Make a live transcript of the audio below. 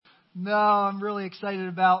No, I'm really excited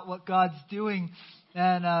about what God's doing.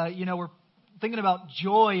 And, we're thinking about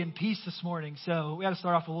joy and peace this morning. So we got to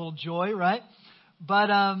start off with a little joy, right? But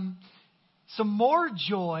some more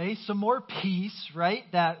joy, some more peace, right,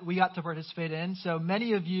 that we got to participate in. So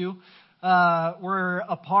many of you were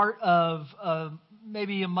a part of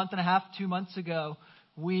maybe a month and a half, 2 months ago.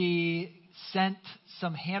 We sent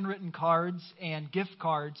some handwritten cards and gift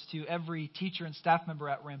cards to every teacher and staff member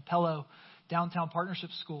at Rampello Downtown Partnership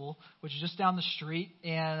School, which is just down the street,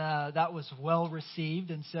 and that was well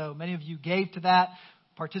received. And so many of you gave to that,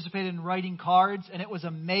 participated in writing cards, and it was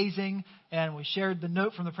amazing. And we shared the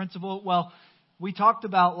note from the principal. Well, we talked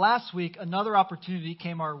about last week, another opportunity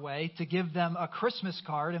came our way to give them a Christmas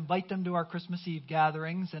card, invite them to our Christmas Eve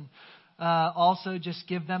gatherings, and also just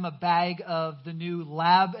give them a bag of the new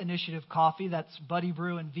Lab Initiative coffee. That's Buddy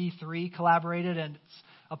Brew and V3 collaborated, and it's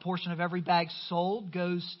a portion of every bag sold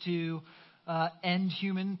goes to end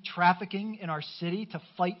human trafficking in our city, to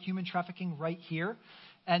fight human trafficking right here.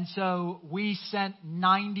 And so we sent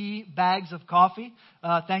 90 bags of coffee,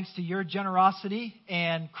 thanks to your generosity,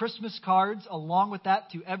 and Christmas cards along with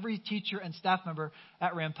that to every teacher and staff member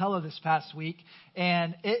at Rampello this past week.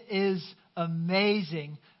 And it is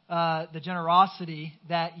amazing the generosity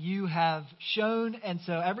that you have shown. And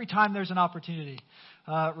so every time there's an opportunity,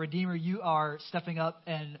 Redeemer, you are stepping up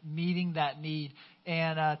and meeting that need.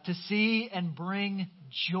 And to see and bring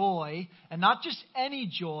joy, and not just any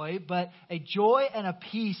joy, but a joy and a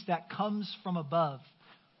peace that comes from above.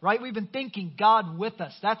 Right? We've been thinking God with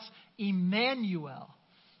us. That's Emmanuel.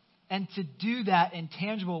 And to do that in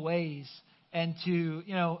tangible ways, and to,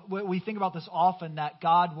 we think about this often, that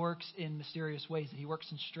God works in mysterious ways, that He works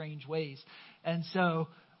in strange ways. And so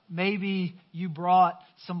maybe you brought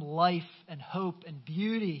some life and hope and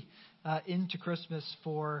beauty into Christmas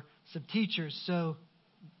for some teachers. So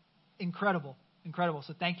incredible.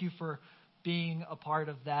 So thank you for being a part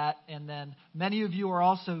of that. And then many of you are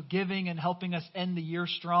also giving and helping us end the year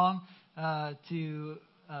strong to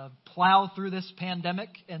plow through this pandemic.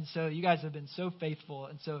 And so you guys have been so faithful.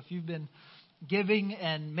 And so if you've been giving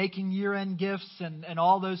and making year-end gifts and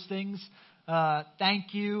all those things,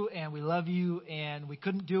 thank you, and we love you, and we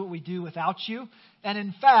couldn't do what we do without you. And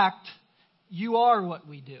in fact, you are what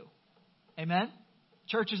we do. Amen?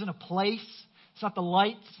 Church isn't a place. It's not the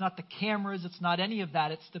lights. It's not the cameras. It's not any of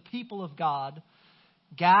that. It's the people of God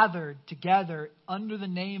gathered together under the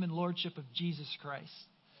name and lordship of Jesus Christ.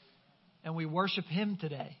 And we worship Him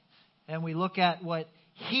today. And we look at what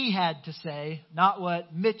He had to say, not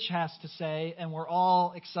what Mitch has to say, and we're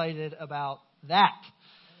all excited about that.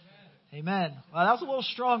 Amen. Well, that was a little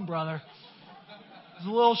strong, brother. It was a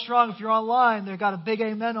little strong. If you're online, they got a big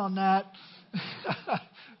amen on that.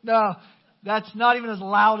 No, that's not even as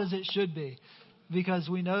loud as it should be, because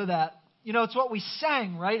we know that. It's what we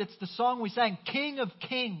sang, right? It's the song we sang, King of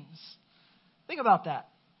Kings. Think about that.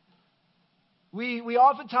 We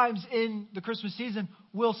oftentimes in the Christmas season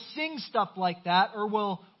will sing stuff like that, or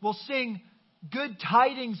we'll sing good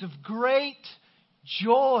tidings of great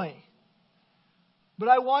joy. But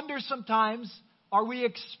I wonder sometimes, are we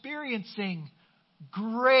experiencing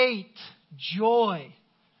great joy?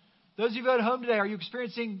 Those of you at home today, are you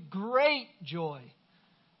experiencing great joy?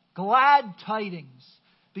 Glad tidings.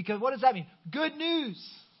 Because what does that mean? Good news.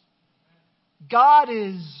 God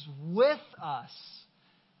is with us.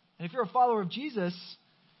 And if you're a follower of Jesus,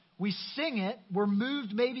 we sing it. We're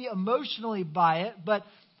moved maybe emotionally by it. But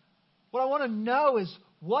what I want to know is,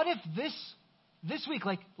 what if this week,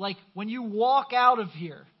 like when you walk out of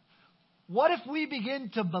here, what if we begin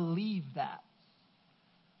to believe that?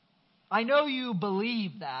 I know you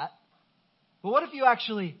believe that, but what if you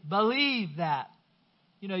actually believe that?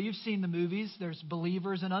 You've seen the movies. There's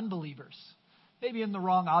believers and unbelievers. Maybe in the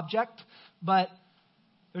wrong object, but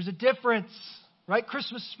there's a difference, right?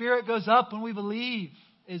 Christmas spirit goes up when we believe,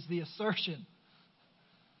 is the assertion.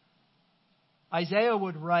 Isaiah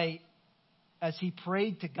would write, as he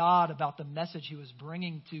prayed to God about the message he was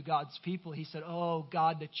bringing to God's people, he said, "Oh,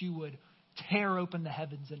 God, that you would tear open the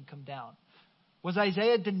heavens and come down." Was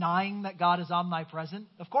Isaiah denying that God is omnipresent?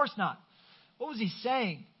 Of course not. What was he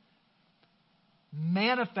saying?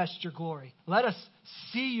 Manifest your glory. Let us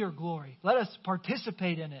see your glory. Let us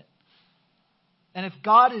participate in it. And if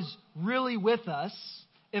God is really with us,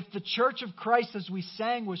 if the church of Christ, as we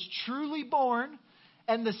sang, was truly born,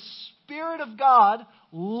 and the Spirit of God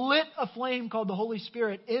lit a flame called the Holy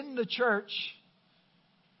Spirit in the church,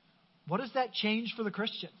 what does that change for the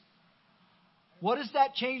Christian? What does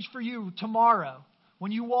that change for you tomorrow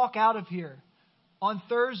when you walk out of here, on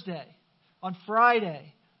Thursday, on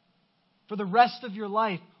Friday, for the rest of your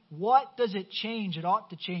life? What does it change? It ought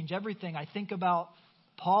to change everything. I think about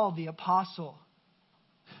Paul the apostle,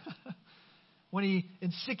 when he,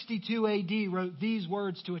 in 62 AD, wrote these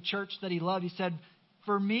words to a church that he loved. He said,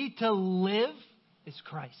 "For me to live is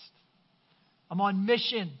Christ. I'm on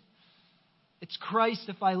mission. It's Christ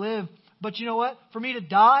if I live. But you know what? For me to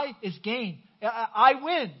die is gain. I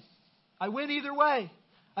win. I win either way."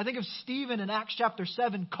 I think of Stephen in Acts chapter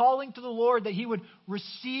 7 calling to the Lord that he would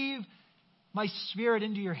receive my spirit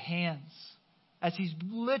into your hands as he's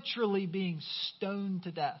literally being stoned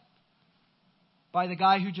to death by the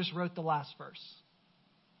guy who just wrote the last verse.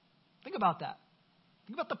 Think about that.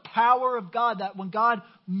 Think about the power of God, that when God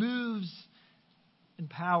moves in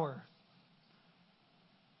power.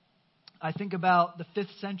 I think about the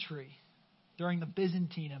 5th century during the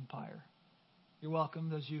Byzantine Empire. You're welcome,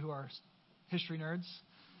 those of you who are history nerds.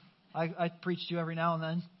 I preach to you every now and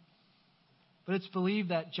then. But it's believed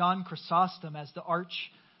that John Chrysostom, as the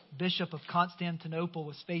Archbishop of Constantinople,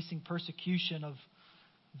 was facing persecution of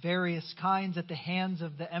various kinds at the hands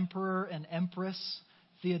of the Emperor and Empress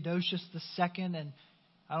Theodosius II, and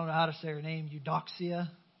I don't know how to say her name, Eudoxia.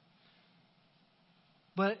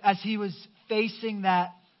 But as he was facing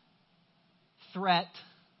that threat,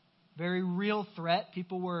 very real threat,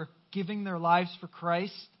 people were giving their lives for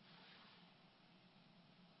Christ.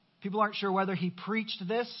 People aren't sure whether he preached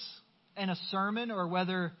this in a sermon or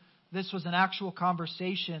whether this was an actual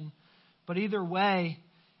conversation. But either way,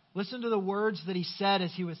 listen to the words that he said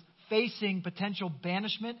as he was facing potential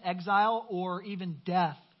banishment, exile, or even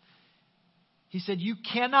death. He said, "You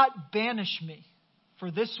cannot banish me,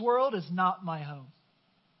 for this world is not my home.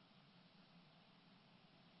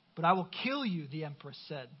 But I will kill you," the empress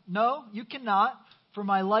said. "No, you cannot, for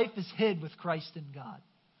my life is hid with Christ in God.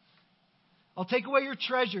 I'll take away your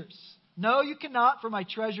treasures. No, you cannot, for my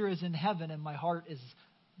treasure is in heaven and my heart is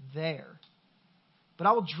there. But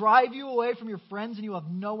I will drive you away from your friends and you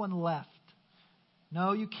have no one left.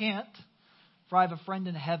 No, you can't, for I have a friend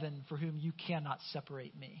in heaven for whom you cannot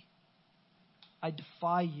separate me. I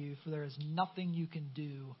defy you, for there is nothing you can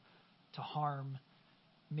do to harm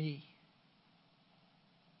me."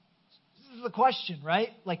 This is the question,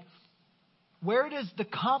 right? Like, where does the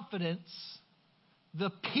confidence, the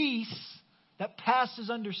peace that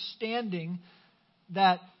passes understanding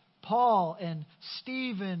that Paul and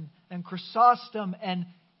Stephen and Chrysostom and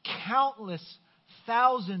countless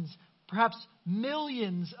thousands, perhaps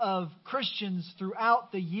millions of Christians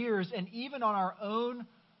throughout the years and even on our own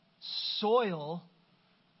soil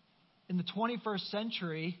in the 21st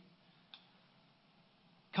century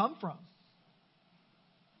come from?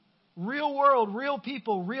 Real world, real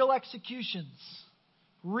people, real executions,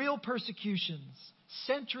 real persecutions,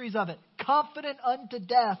 centuries of it, confident unto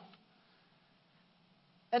death.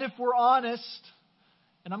 And if we're honest,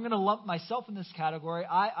 and I'm going to lump myself in this category,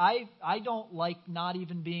 I don't like not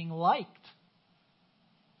even being liked.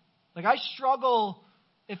 Like, I struggle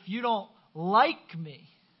if you don't like me.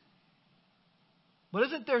 But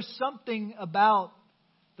isn't there something about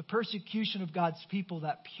the persecution of God's people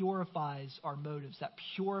that purifies our motives, that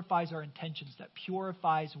purifies our intentions, that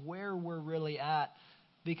purifies where we're really at?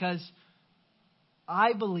 Because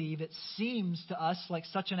I believe it seems to us like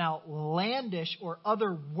such an outlandish or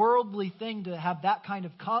otherworldly thing to have that kind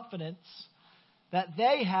of confidence that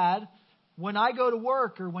they had when I go to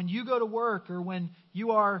work, or when you go to work, or when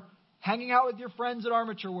you are hanging out with your friends at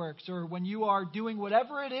Armature Works, or when you are doing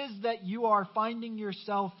whatever it is that you are finding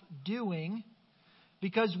yourself doing,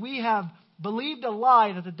 because we have believed a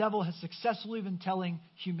lie that the devil has successfully been telling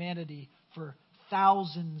humanity for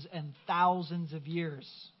thousands and thousands of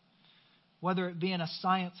years. Whether it be in a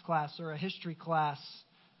science class or a history class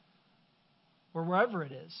or wherever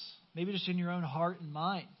it is, maybe just in your own heart and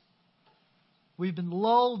mind. We've been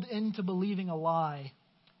lulled into believing a lie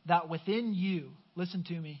that within you, listen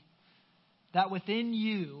to me, that within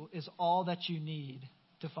you is all that you need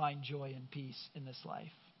to find joy and peace in this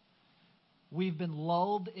life. We've been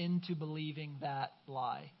lulled into believing that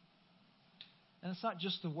lie. And it's not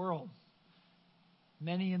just the world.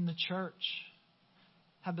 Many in the church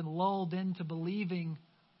have been lulled into believing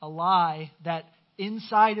a lie that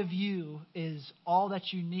inside of you is all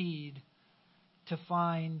that you need to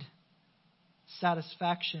find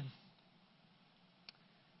satisfaction.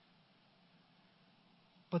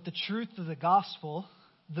 But the truth of the gospel,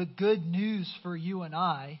 the good news for you and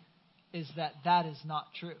I, is that that is not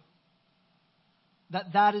true.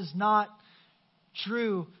 That is not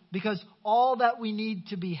true, because all that we need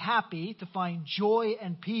to be happy, to find joy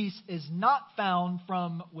and peace, is not found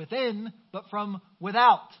from within, but from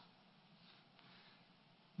without.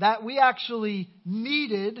 That we actually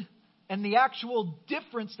needed, and the actual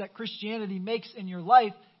difference that Christianity makes in your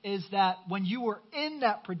life is that when you were in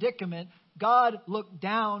that predicament, God looked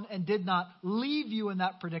down and did not leave you in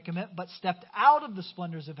that predicament, but stepped out of the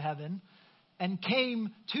splendors of heaven and came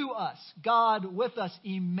to us. God with us,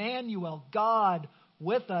 Emmanuel, God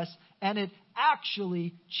with us, and it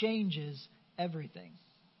actually changes everything.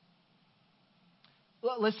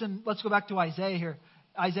 Listen, let's go back to Isaiah here.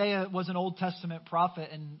 Isaiah was an Old Testament prophet,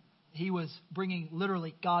 and he was bringing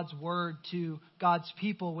literally God's word to God's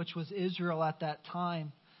people, which was Israel at that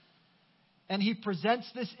time. And he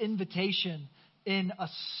presents this invitation in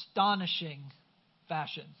astonishing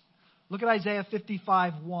fashion. Look at Isaiah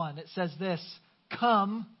 55:1. It says this,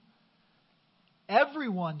 "Come,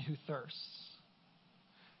 everyone who thirsts,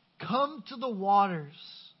 come to the waters.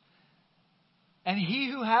 And he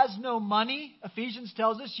who has no money," Ephesians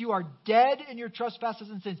tells us, you are dead in your trespasses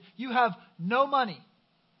and sins. You have no money.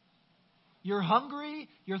 You're hungry,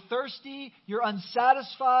 you're thirsty, you're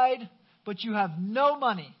unsatisfied, but you have no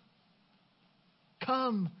money.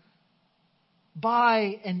 Come,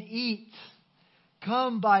 buy and eat.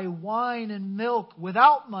 Come, buy wine and milk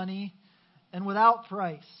without money and without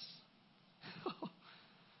price.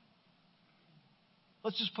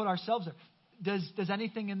 Let's just put ourselves there. Does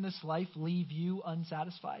anything in this life leave you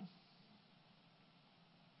unsatisfied?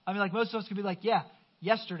 I mean, like most of us could be like, yeah,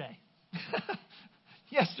 yesterday.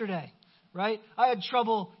 Yesterday, right? I had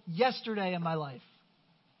trouble yesterday in my life.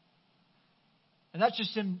 And that's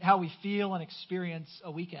just in how we feel and experience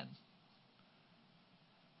a weekend.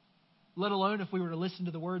 Let alone if we were to listen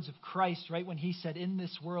to the words of Christ, right? When he said, in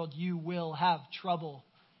this world you will have trouble.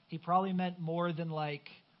 He probably meant more than like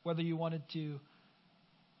whether you wanted to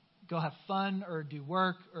go have fun or do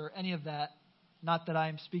work or any of that. Not that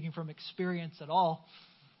I'm speaking from experience at all.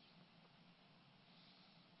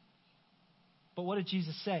 But what did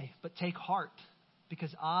Jesus say? But take heart,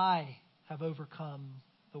 because I have overcome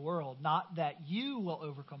the world. Not that you will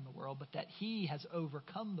overcome the world, but that he has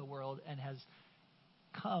overcome the world and has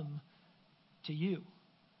come to you.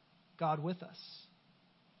 God with us.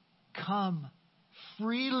 Come,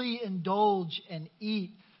 freely indulge and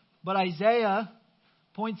eat. But Isaiah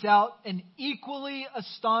points out an equally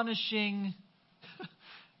astonishing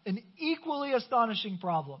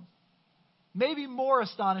problem. Maybe more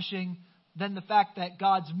astonishing than the fact that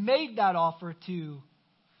God's made that offer to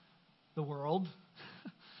the world,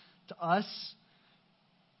 to us.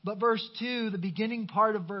 But verse 2, the beginning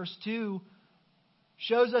part of verse 2,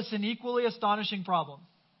 shows us an equally astonishing problem.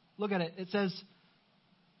 Look at it. It says,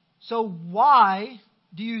 so why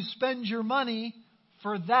do you spend your money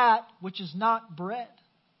for that which is not bread,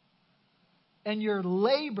 and your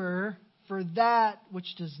labor for that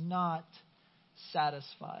which does not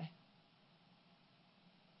satisfy?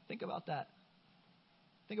 Think about that.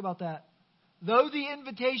 Think about that. Though the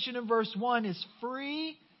invitation in verse 1 is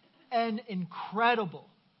free and incredible,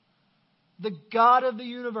 the God of the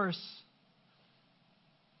universe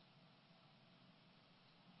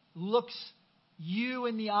looks you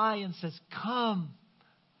in the eye and says, come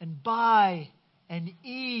and buy and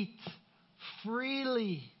eat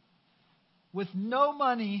freely with no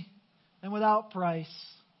money and without price.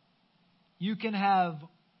 You can have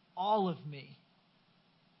all of me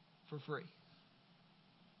for free.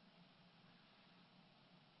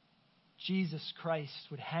 Jesus Christ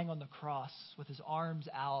would hang on the cross with his arms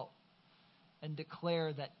out and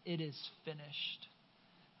declare that it is finished.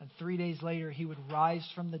 And 3 days later, he would rise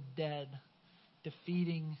from the dead,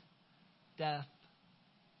 defeating death,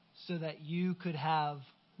 so that you could have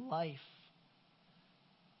life.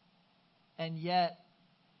 And yet,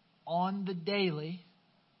 on the daily,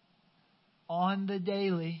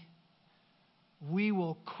 we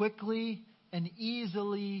will quickly and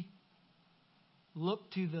easily look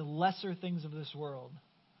to the lesser things of this world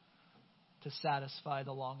to satisfy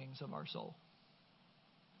the longings of our soul.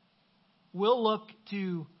 We'll look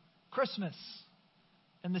to Christmas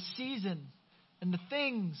and the season and the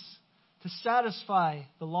things to satisfy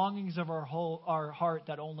the longings of our heart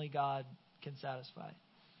that only God can satisfy.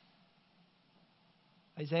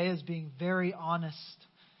 Isaiah is being very honest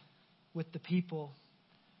with the people,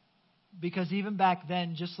 because even back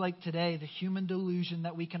then, just like today, the human delusion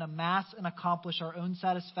that we can amass and accomplish our own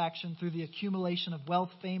satisfaction through the accumulation of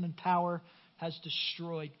wealth, fame, and power has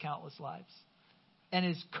destroyed countless lives and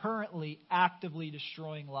is currently actively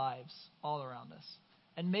destroying lives all around us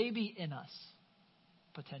and maybe in us,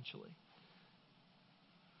 potentially.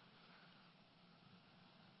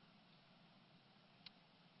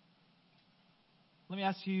 Let me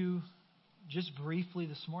ask you just briefly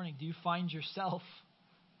this morning, do you find yourself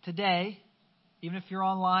today, even if you're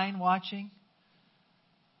online watching,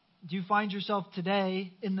 do you find yourself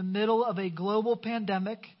today in the middle of a global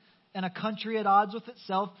pandemic and a country at odds with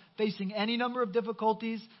itself, facing any number of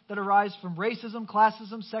difficulties that arise from racism,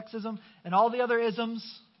 classism, sexism, and all the other isms.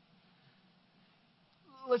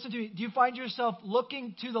 Listen to me. Do you find yourself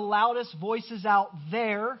looking to the loudest voices out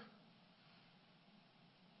there?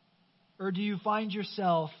 Or do you find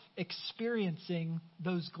yourself experiencing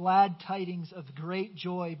those glad tidings of great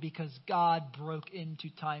joy because God broke into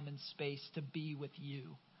time and space to be with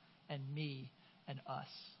you and me and us?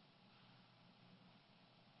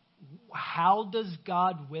 How does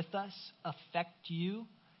God with us affect you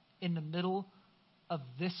in the middle of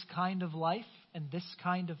this kind of life and this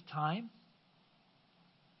kind of time?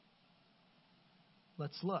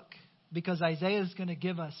 Let's look. Because Isaiah is going to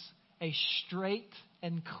give us a straight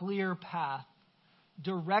and clear path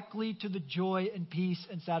directly to the joy and peace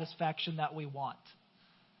and satisfaction that we want.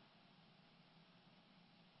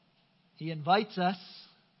 He invites us.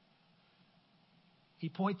 He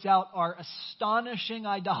points out our astonishing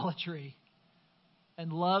idolatry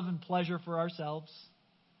and love and pleasure for ourselves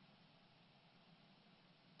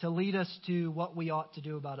to lead us to what we ought to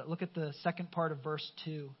do about it. Look at the second part of verse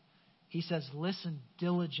 2. He says, listen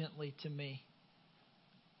diligently to me.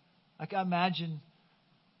 I can imagine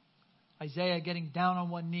Isaiah getting down on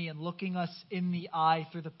one knee and looking us in the eye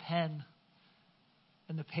through the pen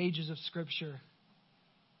and the pages of Scripture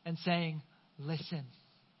and saying, listen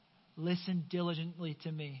diligently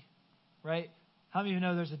to me. Right? How many of you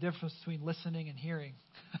know there's a difference between listening and hearing?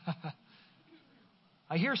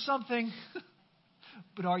 I hear something,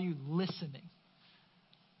 but are you listening?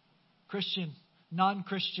 Christian,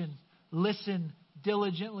 non-Christian, listen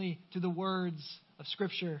diligently to the words of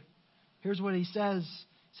Scripture. Here's what he says.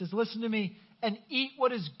 He says, listen to me and eat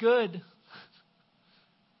what is good.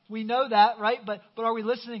 We know that, right? But are we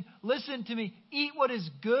listening? Listen to me. Eat what is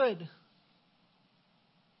good.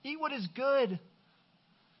 Eat what is good.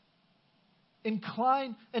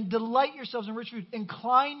 Incline and delight yourselves in rich food.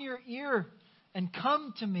 Incline your ear and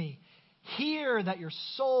come to me. Hear that your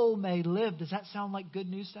soul may live. Does that sound like good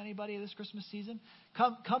news to anybody this Christmas season?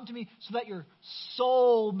 Come to me so that your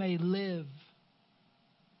soul may live.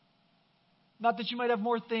 Not that you might have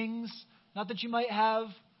more things, not that you might have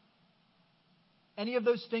any of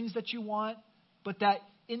those things that you want, but that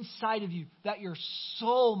inside of you, that your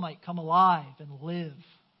soul might come alive and live.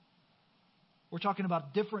 We're talking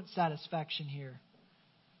about different satisfaction here.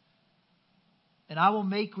 And I will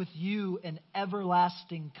make with you an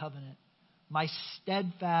everlasting covenant, my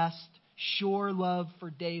steadfast, sure love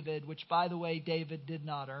for David, which, by the way, David did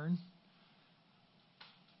not earn.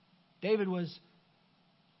 David was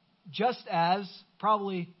just as,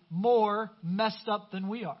 probably more messed up than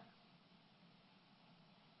we are.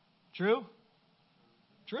 True?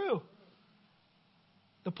 True.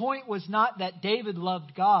 The point was not that David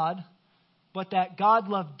loved God, but that God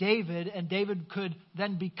loved David, and David could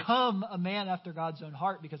then become a man after God's own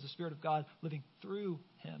heart because the Spirit of God living through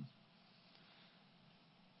him.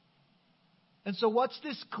 And so what's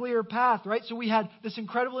this clear path, right? So we had this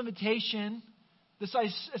incredible invitation, this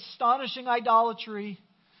astonishing idolatry,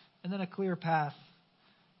 and then a clear path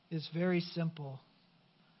is very simple.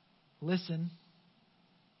 Listen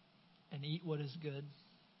and eat what is good.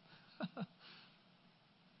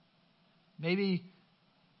 Maybe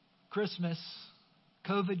Christmas,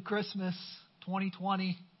 COVID Christmas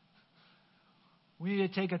 2020, we need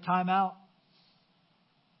to take a time out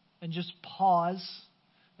and just pause.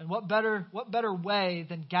 And what better way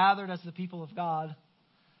than gathered as the people of God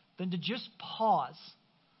than to just pause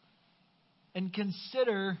and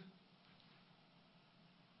consider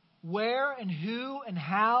where and who and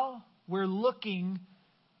how we're looking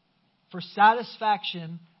for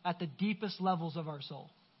satisfaction at the deepest levels of our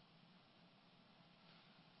soul.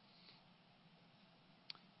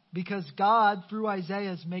 Because God, through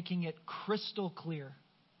Isaiah, is making it crystal clear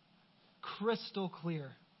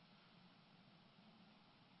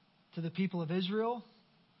to the people of Israel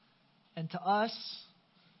and to us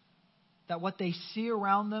that what they see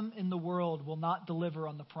around them in the world will not deliver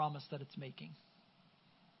on the promise that it's making.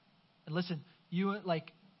 And listen, you're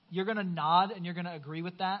going to nod and you're going to agree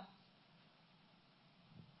with that.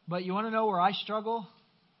 But you want to know where I struggle?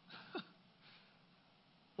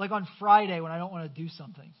 Like on Friday when I don't want to do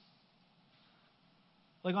something.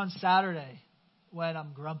 Like on Saturday when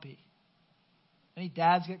I'm grumpy. Any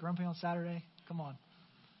dads get grumpy on Saturday? Come on.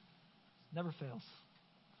 Never fails.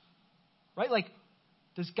 Right? Like,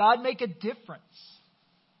 does God make a difference?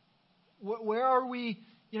 Where are we,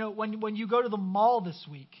 when you go to the mall this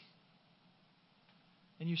week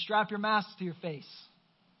and you strap your mask to your face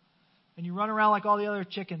and you run around like all the other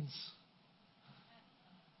chickens?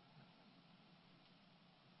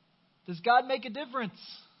 Does God make a difference?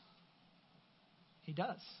 He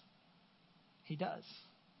does. He does.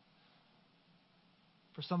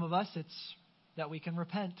 For some of us, it's that we can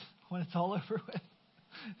repent when it's all over with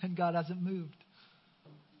and God hasn't moved.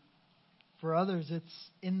 For others, it's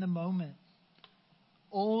in the moment.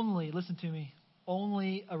 Only, listen to me,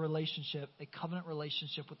 only a relationship, a covenant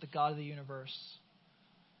relationship with the God of the universe,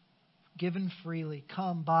 given freely,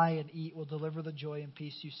 come, buy, and eat, will deliver the joy and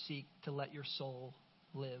peace you seek to let your soul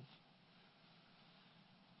live.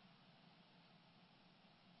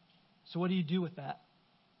 So what do you do with that?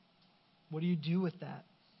 What do you do with that?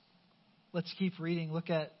 Let's keep reading. Look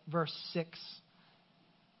at verse 6.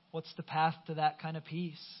 What's the path to that kind of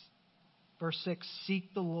peace? Verse 6,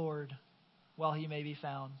 seek the Lord while he may be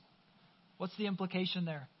found. What's the implication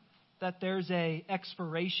there? That there's an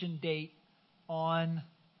expiration date on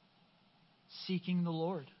seeking the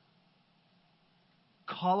Lord.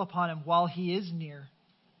 Call upon him while he is near.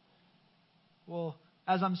 Well,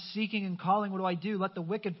 as I'm seeking and calling, what do? Let the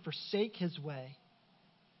wicked forsake his way,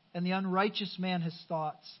 and the unrighteous man his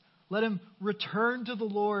thoughts. Let him return to the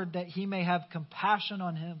Lord, that he may have compassion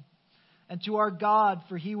on him, and to our God,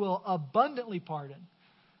 for he will abundantly pardon.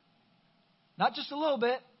 Not just a little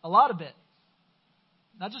bit, a lot of it.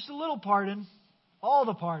 Not just a little pardon, all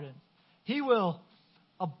the pardon. He will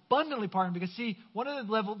abundantly pardon. Because see, one of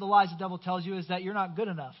the lies the devil tells you is that you're not good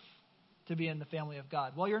enough to be in the family of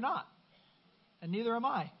God. Well, you're not. And neither am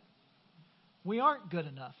I. We aren't good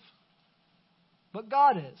enough. But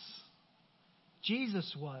God is.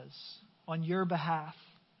 Jesus was on your behalf.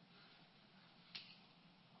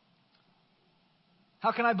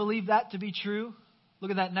 How can I believe that to be true? Look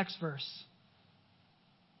at that next verse.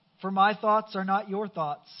 For my thoughts are not your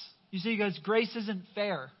thoughts. You see, guys, grace isn't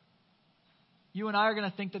fair. You and I are going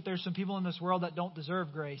to think that there's some people in this world that don't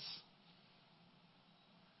deserve grace.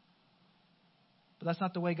 But that's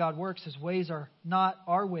not the way God works. His ways are not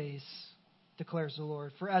our ways, declares the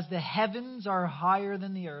Lord. For as the heavens are higher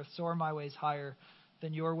than the earth, so are my ways higher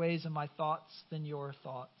than your ways, and my thoughts than your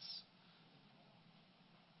thoughts.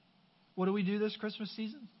 What do we do this Christmas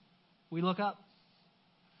season? We look up.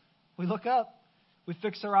 We look up. We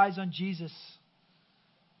fix our eyes on Jesus.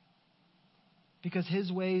 Because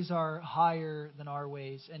his ways are higher than our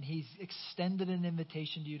ways. And he's extended an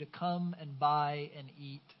invitation to you to come and buy and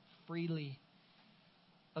eat freely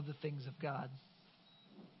of the things of God.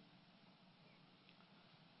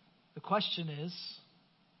 The question is,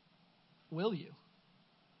 will you?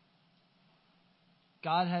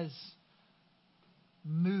 God has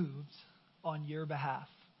moved on your behalf,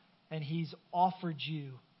 and he's offered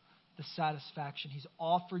you the satisfaction. He's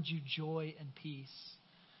offered you joy and peace.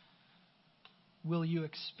 Will you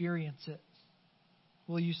experience it?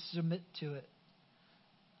 Will you submit to it?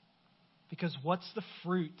 Because what's the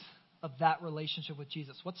fruit of that relationship with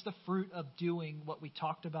Jesus? What's the fruit of doing what we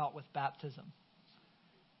talked about with baptism?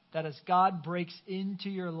 That as God breaks into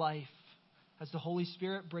your life, as the Holy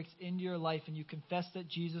Spirit breaks into your life, and you confess that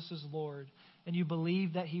Jesus is Lord, and you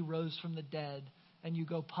believe that he rose from the dead, and you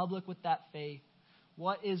go public with that faith,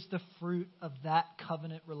 what is the fruit of that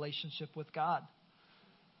covenant relationship with God?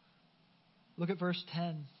 Look at verse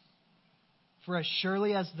 10. For as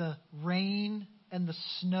surely as the rain and the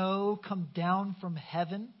snow come down from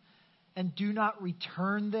heaven and do not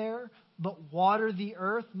return there, but water the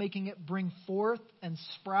earth, making it bring forth and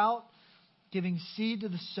sprout, giving seed to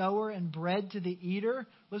the sower and bread to the eater.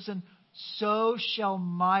 Listen, so shall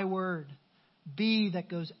my word be that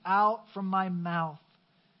goes out from my mouth.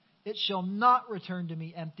 It shall not return to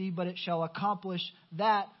me empty, but it shall accomplish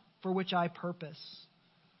that for which I purpose,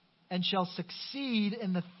 and shall succeed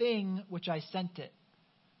in the thing which I sent it.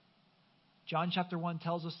 John chapter 1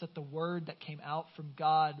 tells us that the word that came out from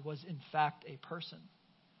God was in fact a person.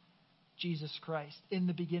 Jesus Christ. In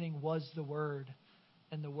the beginning was the Word,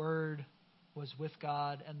 and the Word was with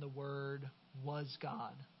God, and the Word was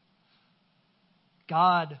God.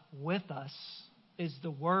 God with us is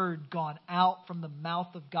the Word gone out from the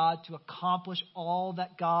mouth of God to accomplish all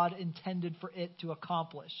that God intended for it to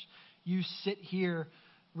accomplish. You sit here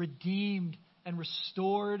redeemed and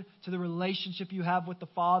restored to the relationship you have with the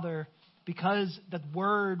Father because the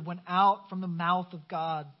Word went out from the mouth of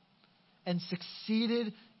God and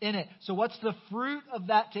succeeded in it. So what's the fruit of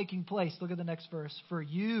that taking place? Look at the next verse. For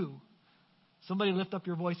you, somebody lift up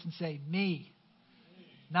your voice and say, me.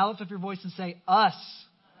 Now lift up your voice and say, us.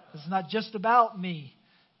 This is not just about me.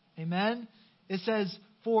 Amen? It says,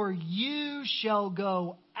 for you shall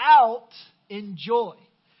go out in joy.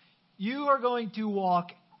 You are going to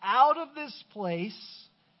walk out of this place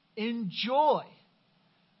in joy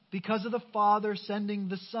because of the Father sending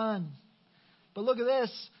the Son. But look at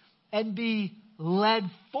this. And be led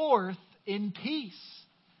forth in peace.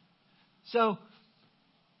 So,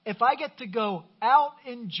 if I get to go out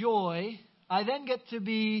in joy, I then get to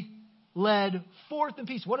be led forth in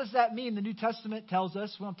peace. What does that mean? The New Testament tells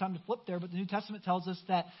us, we don't have time to flip there, but the New Testament tells us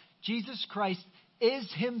that Jesus Christ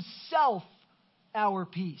is himself our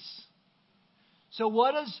peace. So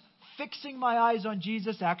what does fixing my eyes on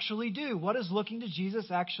Jesus actually do? What does looking to Jesus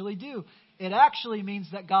actually do? It actually means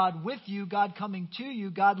that God with you, God coming to you,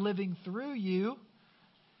 God living through you,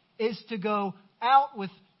 is to go out with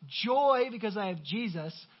joy because I have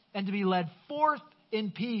Jesus, and to be led forth in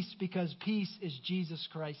peace because peace is Jesus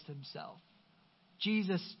Christ himself.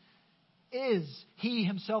 Jesus is, he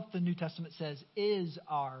himself, the New Testament says, is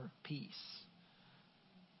our peace.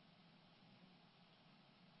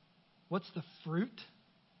 What's the fruit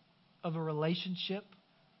of a relationship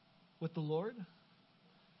with the Lord?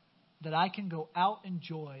 That I can go out in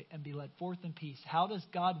joy and be led forth in peace. How does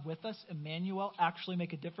God with us, Emmanuel, actually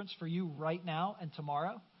make a difference for you right now and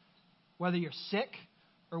tomorrow? Whether you're sick,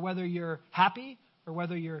 or whether you're happy, or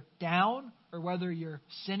whether you're down, or whether you're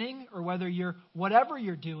sinning, or whether you're whatever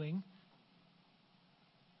you're doing,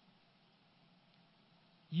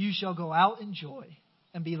 you shall go out in joy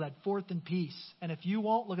and be led forth in peace. And if you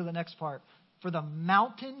won't, look at the next part. For the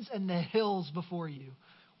mountains and the hills before you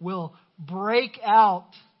will break out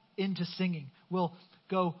into singing, will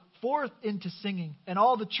go forth into singing, and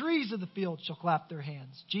all the trees of the field shall clap their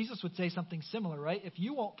hands. Jesus would say something similar, right? If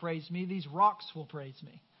you won't praise me, these rocks will praise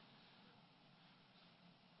me.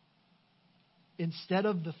 Instead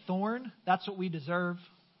of the thorn, that's what we deserve.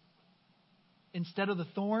 Instead of the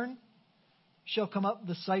thorn shall come up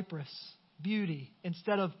the cypress, beauty.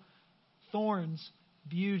 Instead of thorns,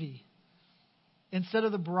 beauty. Instead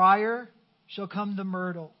of the briar shall come the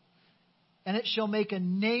myrtle. And it shall make a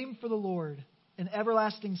name for the Lord, an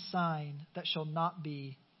everlasting sign that shall not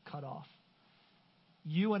be cut off.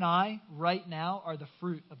 You and I, right now, are the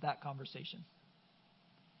fruit of that conversation.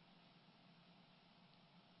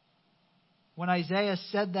 When Isaiah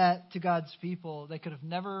said that to God's people, they could have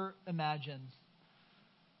never imagined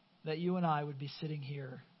that you and I would be sitting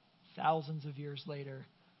here thousands of years later,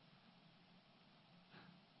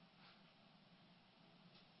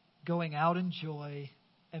 going out in joy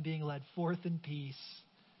and being led forth in peace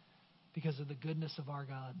because of the goodness of our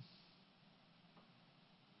God.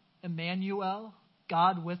 Emmanuel,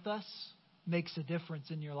 God with us, makes a difference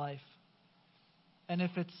in your life. And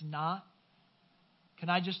if it's not, can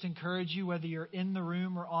I just encourage you, whether you're in the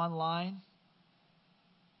room or online,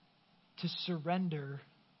 to surrender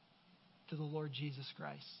to the Lord Jesus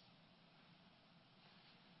Christ.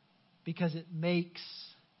 Because it makes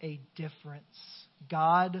a difference.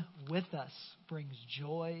 God with us brings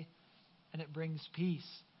joy and it brings peace.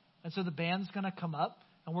 And so the band's going to come up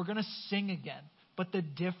and we're going to sing again. But the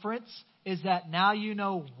difference is that now you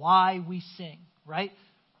know why we sing, right?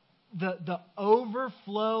 The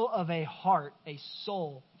overflow of a heart, a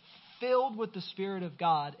soul filled with the Spirit of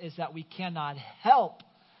God is that we cannot help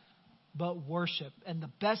but worship. And the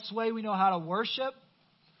best way we know how to worship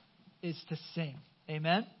is to sing.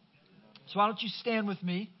 Amen? So why don't you stand with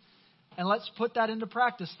me and let's put that into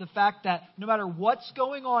practice. The fact that no matter what's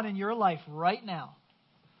going on in your life right now,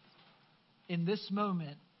 in this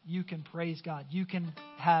moment, you can praise God. You can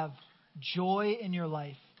have joy in your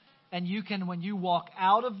life. And you can, when you walk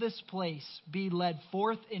out of this place, be led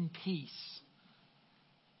forth in peace.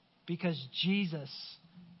 Because Jesus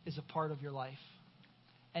is a part of your life.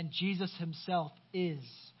 And Jesus himself is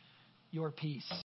your peace.